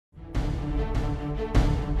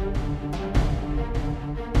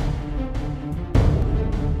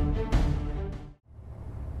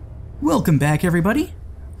Welcome back, everybody.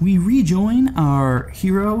 We rejoin our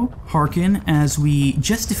hero, Harkin, as we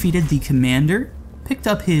just defeated the commander, picked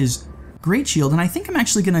up his great shield, and I think I'm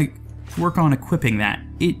actually going to work on equipping that.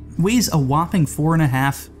 It weighs a whopping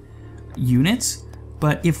 4.5 units,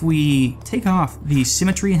 but if we take off the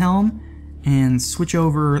symmetry helm and switch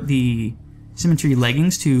over the symmetry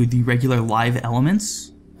leggings to the regular live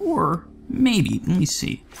elements, or maybe, let me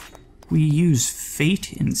see, we use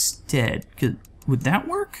fate instead. Would that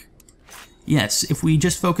work? Yes, if we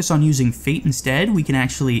just focus on using fate instead, we can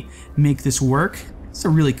actually make this work. It's a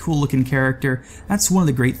really cool looking character. That's one of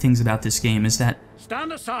the great things about this game, is that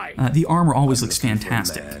stand aside. The armor always looks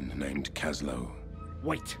fantastic. A man named Kaslo.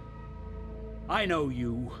 Wait. I know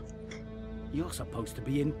you. You're supposed to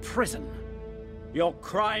be in prison. Your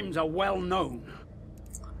crimes are well known.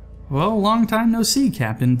 Well, long time no see,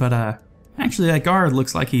 Captain, but actually that guard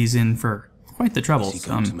looks like he's in for quite the trouble. Is he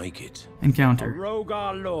going to make it? Encounter. A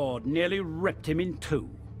Rhogar Lord nearly ripped him in two.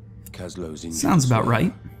 Kaslo's injured. Sounds about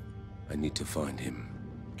right. I need to find him.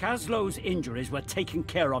 Kaslo's injuries were taken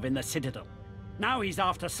care of in the Citadel. Now he's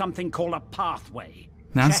after something called a pathway.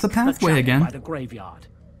 That's Check the pathway again. By the graveyard.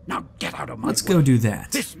 Now get out of my Let's way. go do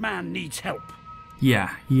that. This man needs help.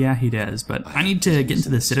 Yeah, he does. But I need to get into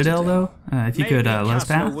the Citadel, though. If you could let us Kaslo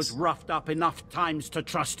pass. was roughed up enough times to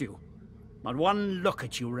trust you. But one look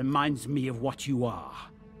at you reminds me of what you are.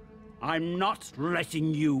 I'm not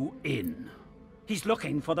letting you in. He's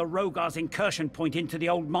looking for the Rhogar's incursion point into the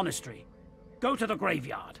old monastery. Go to the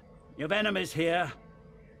graveyard. You've enemies here,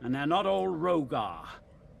 and they're not all Rhogar.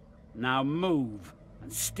 Now move,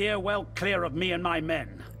 and steer well clear of me and my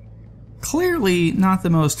men. Clearly not the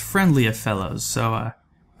most friendly of fellows, so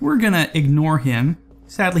we're gonna ignore him.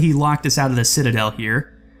 Sadly, he locked us out of the Citadel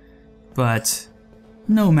here, but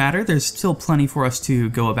no matter, there's still plenty for us to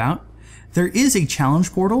go about. There is a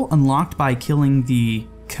challenge portal unlocked by killing the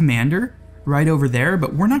commander right over there,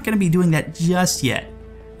 but we're not going to be doing that just yet.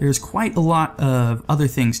 There's quite a lot of other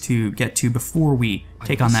things to get to before we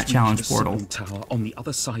take on that challenge portal. Tower on the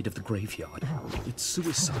other side of the graveyard. It's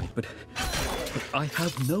suicide, but I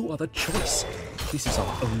have no other choice. This is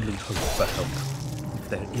our only hope for help.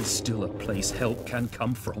 There is still a place help can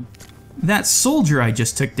come from. That soldier I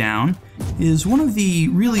just took down is one of the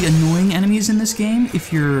really annoying enemies in this game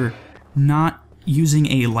if you're not using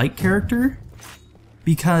a light character,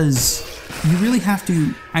 because you really have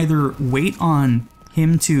to either wait on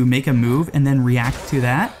him to make a move and then react to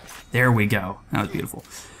that. There we go. That was beautiful.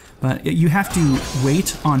 But you have to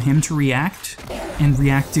wait on him to react and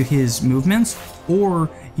react to his movements, or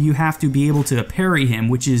you have to be able to parry him,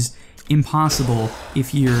 which is impossible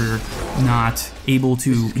if you're not able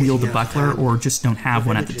to wield the buckler or just don't have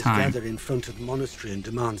one at the time. Gather in front of the monastery and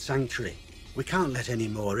demand sanctuary. We can't let any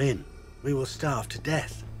more in. We will starve to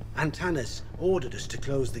death. Antanas ordered us to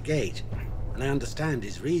close the gate, and I understand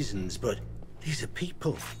his reasons, but these are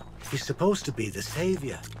people. He's supposed to be the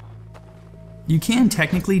savior. You can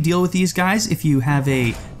technically deal with these guys if you have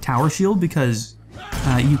a tower shield, because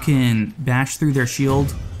you can bash through their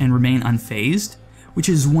shield and remain unfazed, which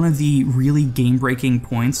is one of the really game-breaking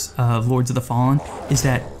points of Lords of the Fallen, is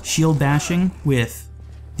that shield bashing with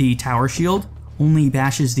the tower shield only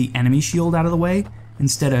bashes the enemy shield out of the way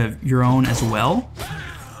instead of your own as well,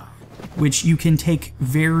 which you can take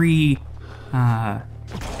very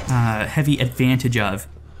heavy advantage of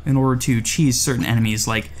in order to cheese certain enemies,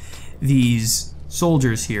 like these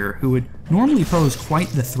soldiers here, who would normally pose quite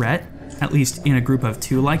the threat, at least in a group of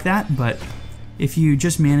two like that, but if you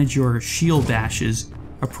just manage your shield bashes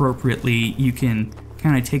appropriately, you can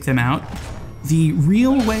kind of take them out. The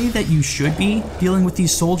real way that you should be dealing with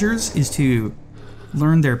these soldiers is to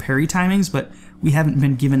learn their parry timings, but we haven't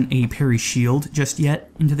been given a parry shield just yet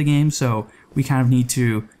into the game, so we kind of need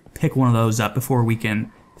to pick one of those up before we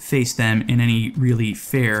can face them in any really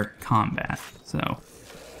fair combat. So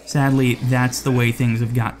sadly, that's the way things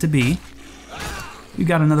have got to be. We've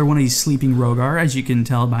got another one of these sleeping Rhogar, as you can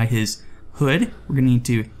tell by his hood. We're going to need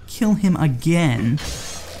to kill him again.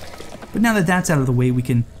 But now that that's out of the way, we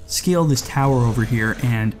can scale this tower over here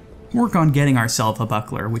and work on getting ourselves a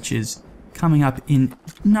buckler, which is coming up in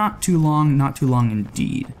not too long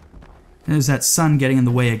indeed. There's that sun getting in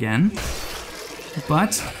the way again.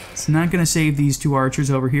 But it's not going to save these two archers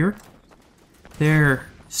over here. They're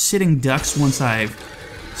sitting ducks once I've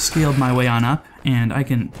scaled my way on up, and I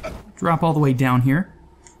can drop all the way down here.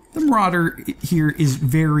 The Marauder here is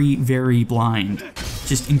very, very blind.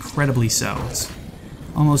 Just incredibly so. It's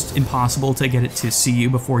almost impossible to get it to see you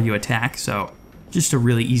before you attack, so just a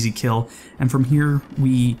really easy kill. And from here,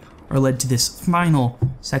 we are led to this final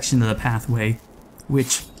section of the pathway,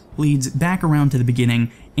 which leads back around to the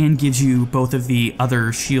beginning and gives you both of the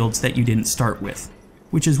other shields that you didn't start with,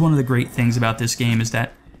 which is one of the great things about this game, is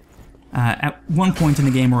that at one point in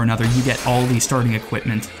the game or another, you get all the starting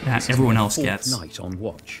equipment that everyone else gets. Night on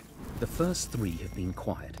watch. The first 3 have been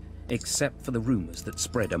quiet, except for the rumors that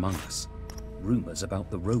spread among us. Rumors about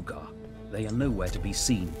the Rogar. They are nowhere to be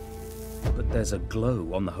seen. But there's a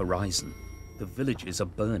glow on the horizon. The villages are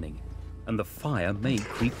burning, and the fire may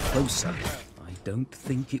creep closer. I don't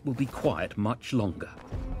think it will be quiet much longer.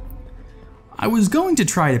 I was going to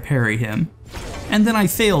try to parry him, and then I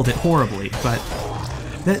failed it horribly, but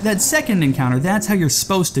that second encounter, that's how you're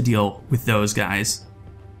supposed to deal with those guys.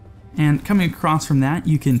 And coming across from that,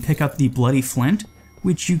 you can pick up the Bloody Flint,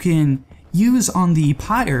 which you can use on the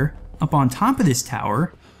pyre up on top of this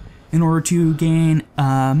tower in order to gain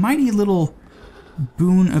a mighty little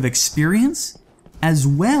boon of experience, as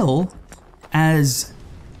well as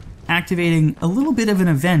activating a little bit of an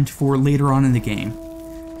event for later on in the game.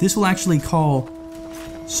 This will actually call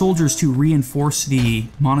soldiers to reinforce the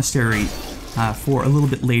monastery for a little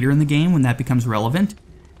bit later in the game when that becomes relevant.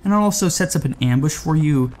 And it also sets up an ambush for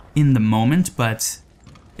you in the moment, but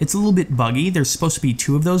it's a little bit buggy. There's supposed to be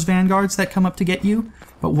 2 of those vanguards that come up to get you,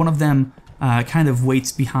 but one of them kind of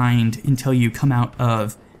waits behind until you come out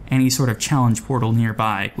of any sort of challenge portal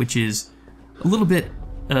nearby, which is a little bit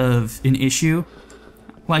of an issue.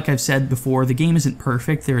 Like I've said before, the game isn't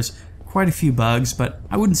perfect. There's quite a few bugs, but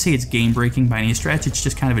I wouldn't say it's game-breaking by any stretch. It's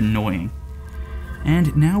just kind of annoying.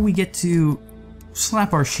 And now we get to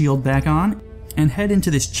slap our shield back on and head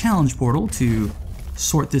into this challenge portal to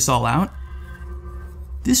sort this all out.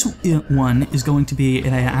 This one is going to be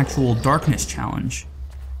an actual darkness challenge.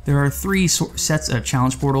 There are 3 sets of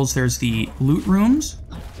challenge portals. There's the loot rooms,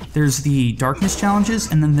 there's the darkness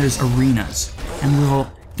challenges, and then there's arenas. And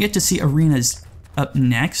we'll get to see arenas up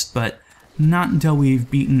next, but not until we've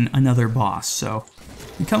beaten another boss. So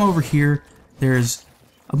we come over here, there's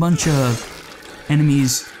a bunch of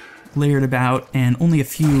enemies layered about and only a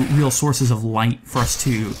few real sources of light for us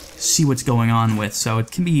to see what's going on with, so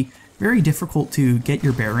it can be very difficult to get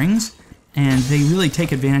your bearings, and they really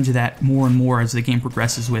take advantage of that more and more as the game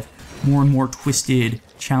progresses, with more and more twisted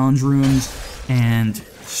challenge rooms and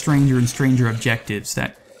stranger objectives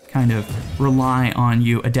that kind of rely on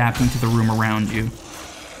you adapting to the room around you.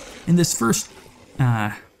 In this first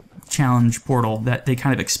challenge portal that they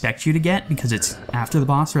kind of expect you to get, because it's after the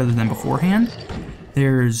boss rather than beforehand,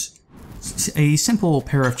 there's a simple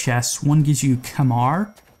pair of chests. One gives you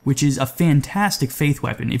Kamar, which is a fantastic faith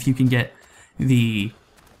weapon if you can get the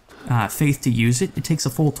faith to use it. It takes a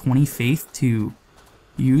full 20 faith to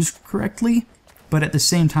use correctly, but at the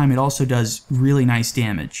same time it also does really nice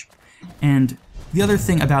damage. And the other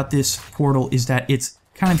thing about this portal is that it's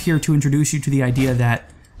kind of here to introduce you to the idea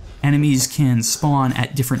that enemies can spawn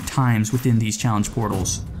at different times within these challenge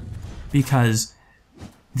portals, because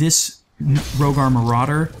this Rogar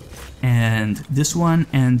Marauder and this one,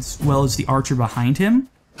 and as well as the archer behind him,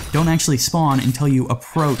 don't actually spawn until you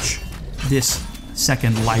approach this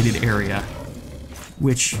second lighted area,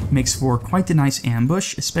 which makes for quite the nice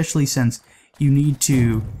ambush, especially since you need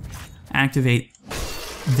to activate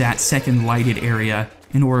that second lighted area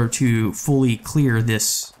in order to fully clear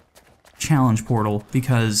this challenge portal,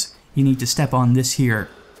 because you need to step on this here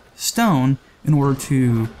stone in order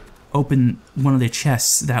to open one of the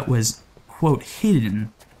chests that was, quote,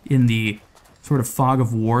 hidden in the sort of fog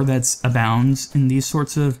of war that's abounds in these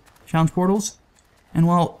sorts of challenge portals. And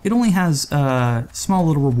while it only has a small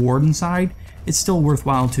little reward inside, it's still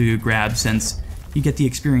worthwhile to grab since you get the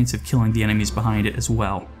experience of killing the enemies behind it as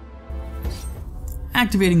well.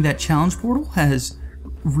 Activating that challenge portal has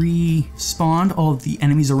respawned all of the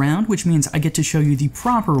enemies around, which means I get to show you the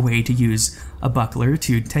proper way to use a buckler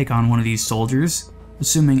to take on one of these soldiers,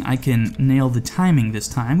 assuming I can nail the timing this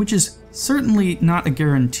time, which is certainly not a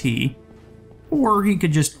guarantee. Or he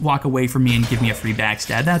could just walk away from me and give me a free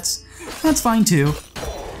backstab. That's fine too.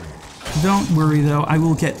 Don't worry though, I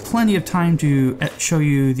will get plenty of time to show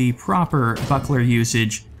you the proper buckler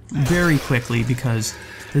usage very quickly, because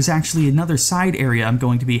there's actually another side area I'm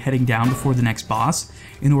going to be heading down before the next boss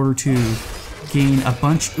in order to gain a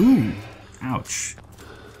bunch... Ooh, ouch.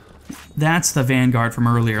 That's the Vanguard from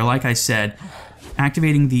earlier. Like I said,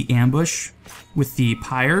 activating the ambush with the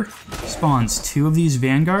pyre spawns 2 of these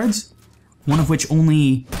Vanguards, one of which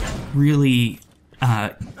only really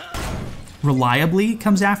reliably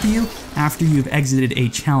comes after you after you've exited a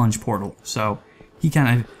challenge portal. So he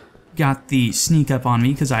kind of got the sneak up on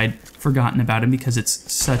me because I'd forgotten about him because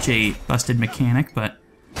it's such a busted mechanic, but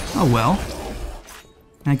oh well.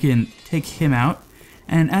 I can take him out.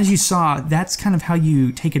 And as you saw, that's kind of how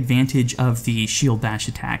you take advantage of the shield bash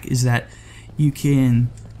attack, is that you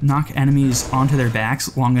can knock enemies onto their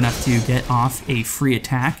backs long enough to get off a free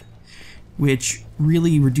attack, which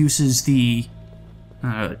really reduces the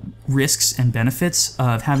risks and benefits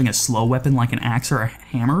of having a slow weapon like an axe or a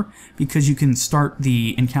hammer, because you can start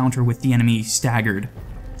the encounter with the enemy staggered,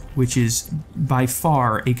 which is by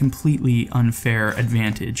far a completely unfair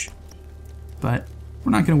advantage. But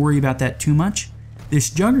we're not going to worry about that too much. This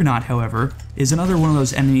Juggernaut, however, is another one of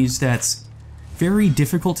those enemies that's very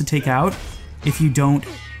difficult to take out if you don't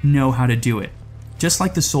know how to do it. Just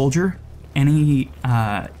like the soldier, any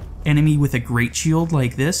enemy with a great shield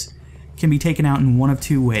like this can be taken out in one of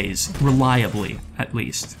two ways, reliably at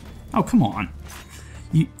least. Oh, come on.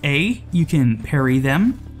 You can parry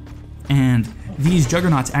them, and these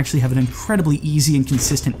Juggernauts actually have an incredibly easy and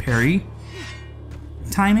consistent parry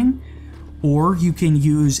timing, or you can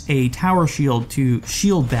use a tower shield to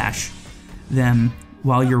shield bash them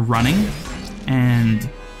while you're running and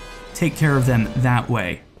take care of them that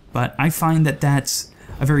way. But I find that that's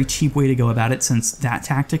a very cheap way to go about it, since that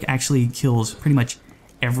tactic actually kills pretty much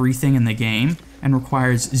everything in the game and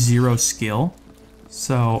requires 0 skill.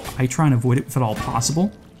 So I try and avoid it if at all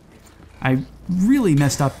possible. I really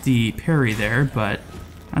messed up the parry there, but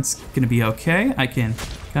that's going to be okay. I can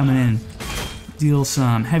come in and deal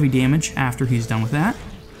some heavy damage after he's done with that.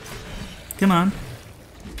 Come on.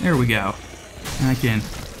 There we go. And I can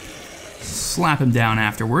slap him down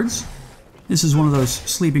afterwards. This is one of those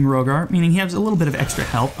sleeping Rogar, meaning he has a little bit of extra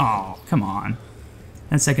health. Oh, come on.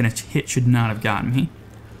 That second hit should not have gotten me.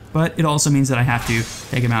 But it also means that I have to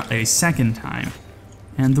take him out a second time.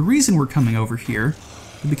 And the reason we're coming over here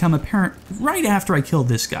will become apparent right after I kill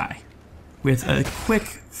this guy. With a quick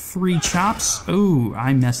 3 chops. Oh,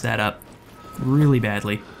 I messed that up really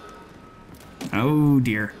badly. Oh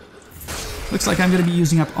dear. Looks like I'm going to be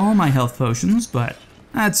using up all my health potions, but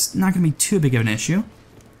that's not going to be too big of an issue.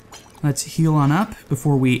 Let's heal on up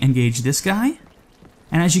before we engage this guy.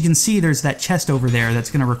 And as you can see, there's that chest over there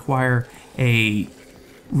that's going to require a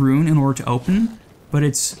rune in order to open, but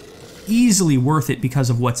it's easily worth it because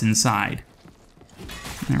of what's inside.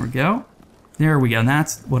 There we go. There we go, and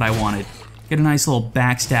that's what I wanted. Get a nice little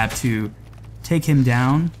backstab to take him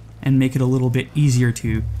down and make it a little bit easier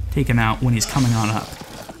to take him out when he's coming on up.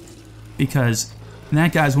 Because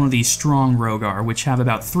that guy's one of these strong Rogar, which have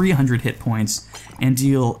about 300 hit points and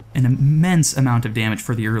deal an immense amount of damage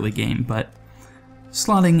for the early game. But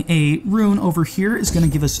slotting a rune over here is going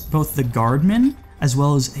to give us both the Guardman as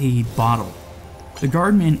well as a bottle. The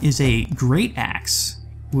Guardman is a great axe,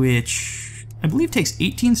 which I believe takes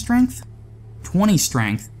 18 strength, 20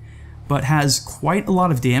 strength, but has quite a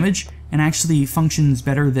lot of damage and actually functions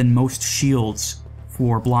better than most shields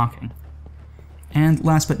for blocking. And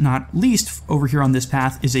last but not least, over here on this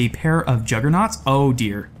path is a pair of Juggernauts. Oh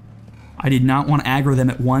dear. I did not want to aggro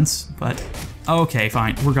them at once, but okay,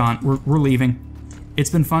 fine. We're gone. We're leaving.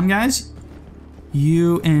 It's been fun, guys.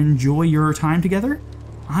 You enjoy your time together.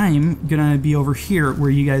 I'm gonna be over here where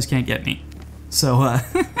you guys can't get me. So,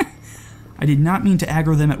 I did not mean to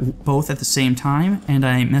aggro them at both at the same time, and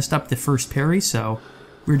I messed up the first parry, so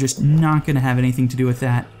we're just not gonna have anything to do with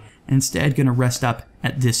that. Instead, gonna rest up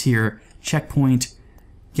at this here checkpoint,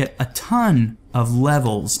 get a ton of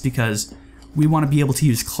levels, because we want to be able to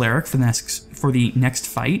use Cleric for the next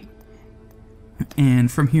fight.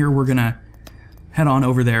 And from here, we're gonna head on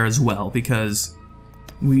over there as well, because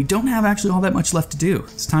we don't have actually all that much left to do.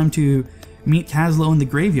 It's time to meet Kaslo in the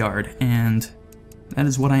graveyard, and that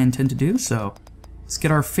is what I intend to do. So let's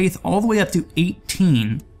get our faith all the way up to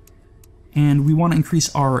 18, and we want to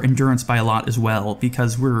increase our endurance by a lot as well,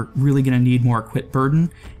 because we're really going to need more equip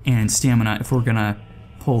burden and stamina if we're going to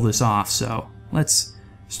pull this off. So let's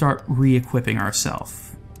start re-equipping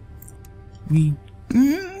ourselves.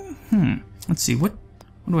 Let's see, what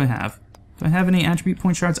do I have? Do I have any attribute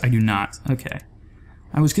point shards? I do not. Okay.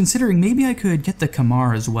 I was considering maybe I could get the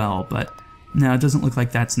Kamar as well, but no, it doesn't look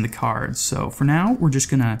like that's in the cards. So for now, we're just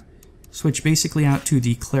gonna switch basically out to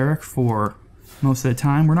the Cleric for most of the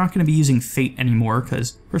time. We're not going to be using Fate anymore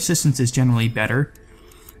because Persistence is generally better.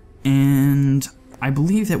 And I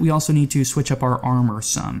believe that we also need to switch up our armor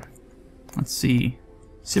some. Let's see.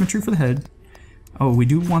 Symmetry for the head. Oh, we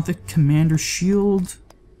do want the Commander Shield.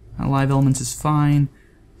 Live Elements is fine.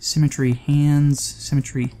 Symmetry hands.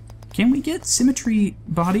 Symmetry... Can we get Symmetry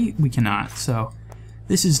body? We cannot. So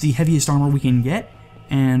this is the heaviest armor we can get.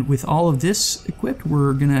 And with all of this equipped,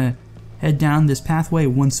 we're going to head down this pathway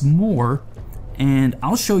once more. And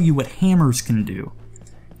I'll show you what hammers can do.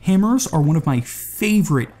 Hammers are one of my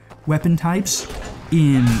favorite weapon types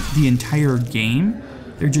in the entire game.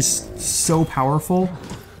 They're just so powerful,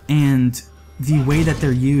 and the way that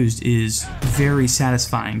they're used is very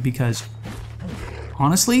satisfying because...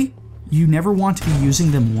 honestly, you never want to be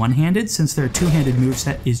using them one-handed since their two-handed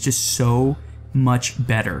moveset is just so much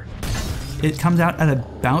better. It comes out at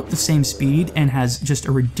about the same speed and has just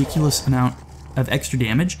a ridiculous amount of extra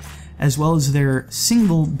damage, as well as their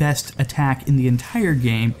single best attack in the entire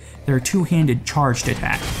game, their two-handed charged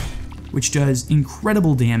attack, which does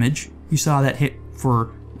incredible damage. You saw that hit for,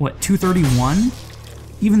 what, 231?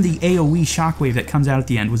 Even the AoE shockwave that comes out at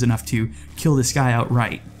the end was enough to kill this guy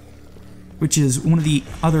outright. Which is one of the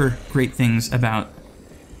other great things about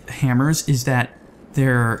hammers, is that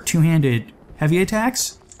their two-handed heavy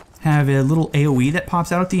attacks have a little AoE that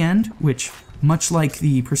pops out at the end, which, much like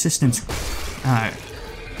the persistence,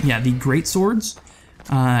 the great swords,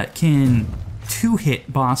 can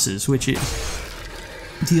two-hit bosses, which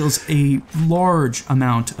deals a large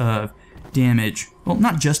amount of damage. Well,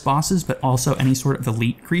 not just bosses, but also any sort of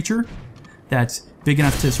elite creature that's big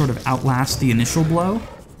enough to sort of outlast the initial blow.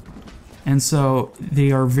 And so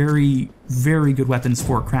they are very, very good weapons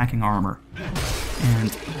for cracking armor.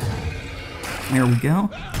 And there we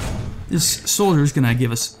go. This soldier is gonna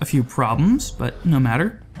give us a few problems, but no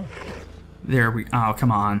matter. There we, oh,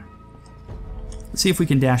 come on. Let's see if we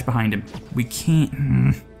can dash behind him. We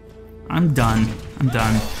can't. I'm done. I'm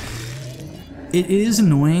done. It is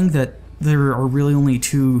annoying that there are really only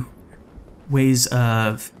two ways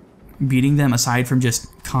of beating them aside from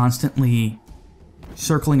just constantly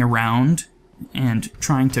circling around and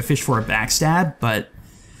trying to fish for a backstab, but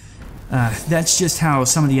that's just how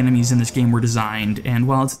some of the enemies in this game were designed, and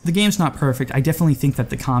while the game's not perfect, I definitely think that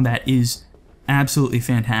the combat is absolutely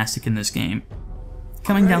fantastic in this game.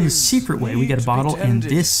 Coming down the secret way, we get a bottle and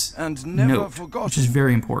this note, which is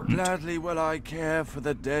very important. Gladly will I care for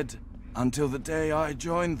the dead until the day I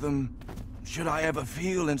join them. Should I ever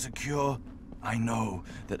feel insecure, I know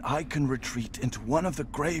that I can retreat into one of the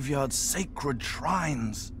graveyard's sacred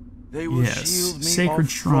shrines. They will shield me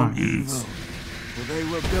sacred from evil, for they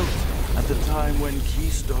were built at the time when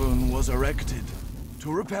Keystone was erected,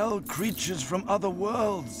 to repel creatures from other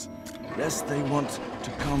worlds, lest they want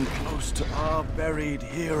to come close to our buried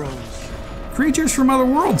heroes. Creatures from other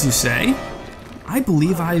worlds, you say? I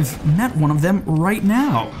believe I've met one of them right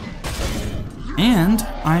now. And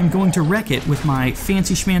I'm going to wreck it with my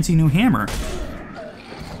fancy schmancy new hammer.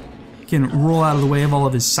 Can roll out of the way of all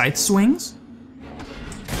of his scythe swings.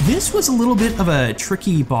 This was a little bit of a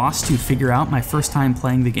tricky boss to figure out my first time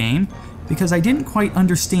playing the game, because I didn't quite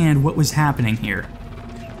understand what was happening here.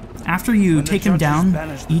 After you take him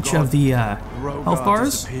down each of the health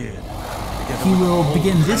bars, he will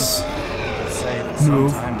begin this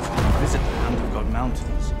move,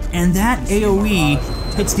 and that AoE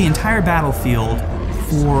hits the entire battlefield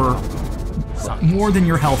for more than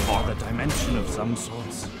your health bar,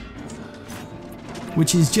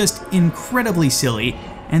 which is just incredibly silly,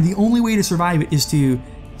 and the only way to survive it is to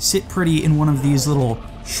sit pretty in one of these little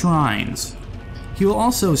shrines. He will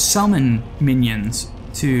also summon minions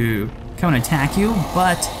to come and attack you,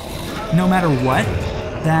 but no matter what,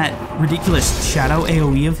 that ridiculous shadow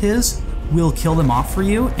AoE of his will kill them off for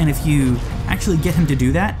you, and if you actually get him to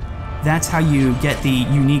do that, that's how you get the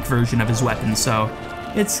unique version of his weapon. So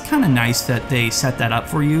it's kind of nice that they set that up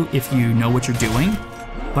for you if you know what you're doing,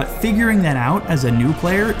 but figuring that out as a new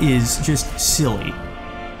player is just silly,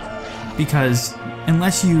 because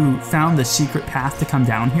unless you found the secret path to come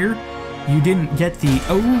down here, you didn't get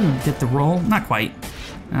the roll. Not quite.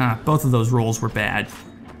 Both of those rolls were bad.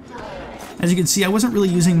 As you can see, I wasn't really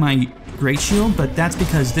using my Great Shield, but that's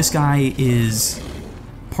because this guy is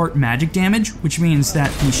part magic damage, which means that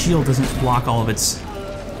the shield doesn't block all of its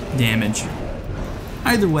damage.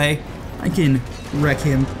 Either way, I can wreck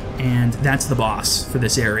him, and that's the boss for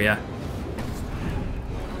this area.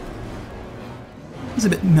 It's a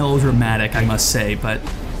bit melodramatic, I must say, but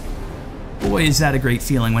boy, is that a great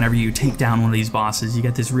feeling whenever you take down one of these bosses. You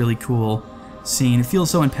get this really cool scene. It feels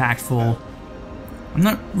so impactful. I'm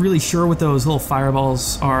not really sure what those little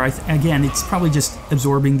fireballs are. Again, it's probably just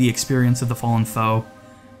absorbing the experience of the fallen foe,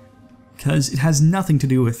 because it has nothing to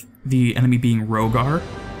do with the enemy being Rogar.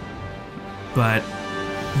 But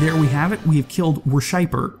there we have it. We have killed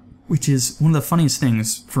Worshiper, which is one of the funniest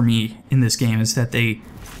things for me in this game, is that they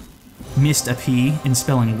missed a P in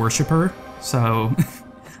spelling worshipper, so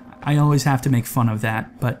I always have to make fun of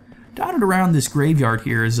that. But dotted around this graveyard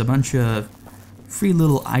here is a bunch of free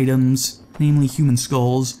little items, namely human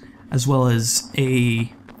skulls, as well as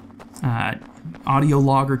a audio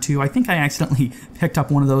log or two. I think I accidentally picked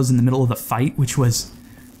up one of those in the middle of the fight, which was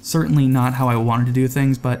certainly not how I wanted to do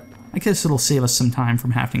things, but I guess it'll save us some time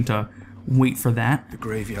from having to wait for that. The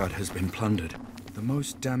graveyard has been plundered. The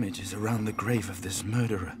most damage is around the grave of this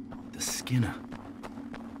murderer, the Skinner.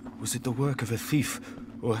 Was it the work of a thief,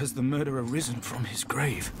 Or has the murderer risen from his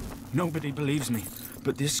grave? Nobody believes me,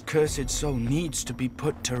 but this cursed soul needs to be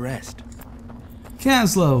put to rest.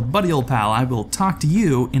 Kaslo, buddy old pal, I will talk to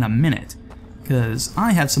you in a minute, because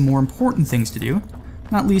I have some more important things to do,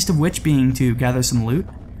 not least of which being to gather some loot.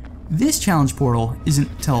 This challenge portal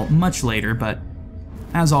isn't till much later, but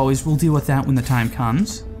as always, we'll deal with that when the time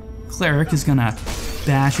comes. Cleric is gonna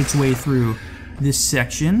bash its way through this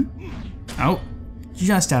section. Oh,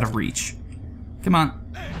 just out of reach. Come on.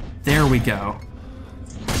 There we go.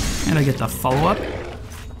 And I get the follow-up.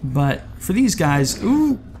 But for these guys,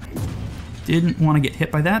 ooh, didn't want to get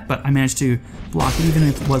hit by that, but I managed to block it even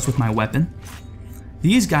if it was with my weapon.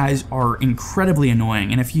 These guys are incredibly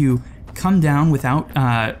annoying, and if you come down without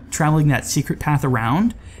traveling that secret path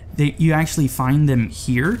around, you actually find them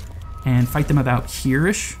here and fight them about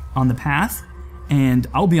here-ish on the path. And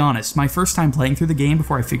I'll be honest, my first time playing through the game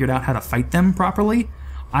before I figured out how to fight them properly,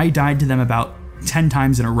 I died to them about 10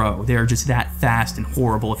 times in a row. They're just that fast and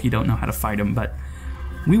horrible if you don't know how to fight them, but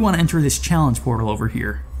we want to enter this challenge portal over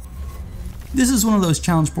here. This is one of those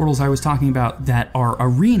challenge portals I was talking about that are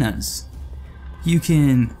arenas. You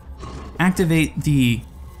can activate the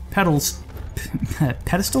pedal,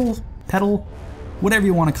 whatever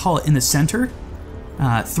you want to call it, in the center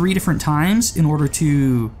 3 different times in order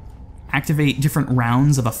to activate different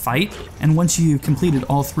rounds of a fight, and once you've completed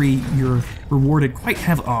all 3, you're rewarded quite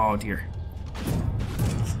heavily. Oh dear.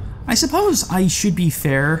 I suppose I should be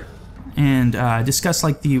fair and discuss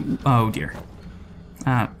like the... Oh dear.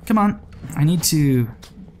 Come on. I need to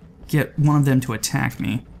get one of them to attack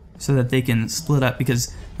me so that they can split up,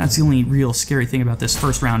 because that's the only real scary thing about this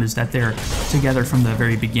first round, is that they're together from the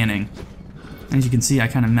very beginning. As you can see, I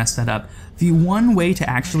kind of messed that up. The one way to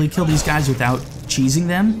actually kill these guys without cheesing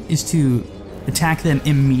them is to attack them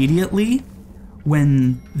immediately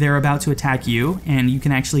when they're about to attack you, and you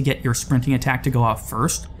can actually get your sprinting attack to go off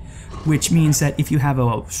first, which means that if you have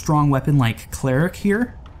a strong weapon like Cleric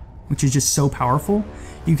here, which is just so powerful,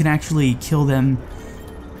 you can actually kill them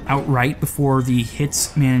outright before the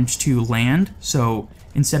hits manage to land. So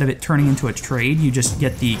instead of it turning into a trade, you just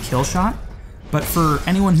get the kill shot. But for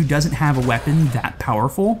anyone who doesn't have a weapon that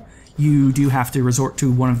powerful, you do have to resort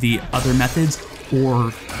to one of the other methods,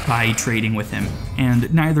 or by trading with him,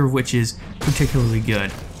 and neither of which is particularly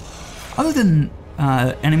good. Other than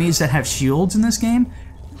enemies that have shields in this game,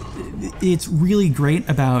 it's really great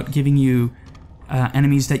about giving you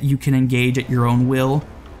enemies that you can engage at your own will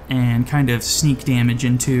and kind of sneak damage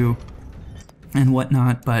into and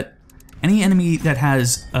whatnot, but any enemy that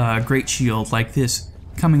has a great shield like this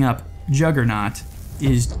coming up Juggernaut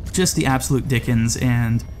is just the absolute dickens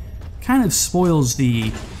and kind of spoils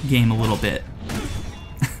the game a little bit.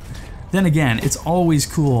 Then again, it's always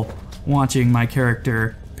cool watching my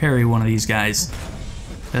character parry one of these guys,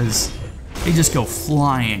 because they just go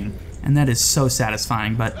flying, and that is so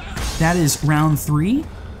satisfying. But that is round 3,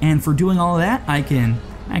 and for doing all of that, I can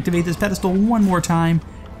activate this pedestal one more time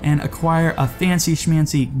and acquire a fancy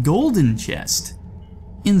schmancy golden chest,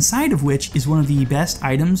 inside of which is one of the best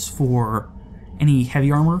items for any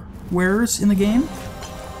heavy armor wearers in the game,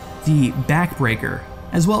 the Backbreaker,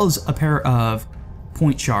 as well as a pair of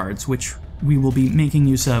point shards, which we will be making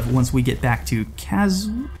use of once we get back to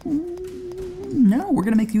No, we're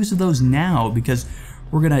going to make use of those now, because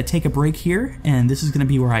we're going to take a break here, and this is going to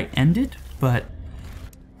be where I end it, but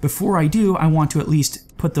before I do, I want to at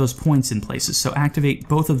least put those points in places. So activate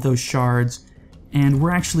both of those shards, and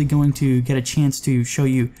we're actually going to get a chance to show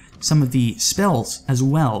you some of the spells as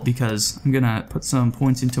well, because I'm going to put some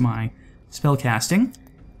points into my spell casting,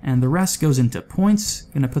 and the rest goes into points.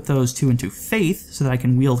 I'm going to put those 2 into Faith so that I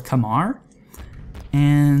can wield Kamar,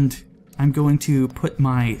 and I'm going to put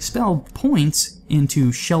my spell points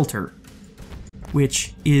into Shelter,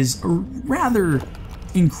 which is a rather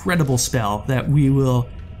incredible spell that we will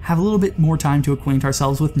have a little bit more time to acquaint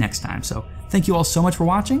ourselves with next time. So thank you all so much for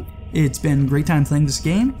watching. It's been a great time playing this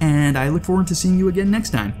game, and I look forward to seeing you again next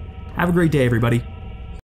time. Have a great day, everybody.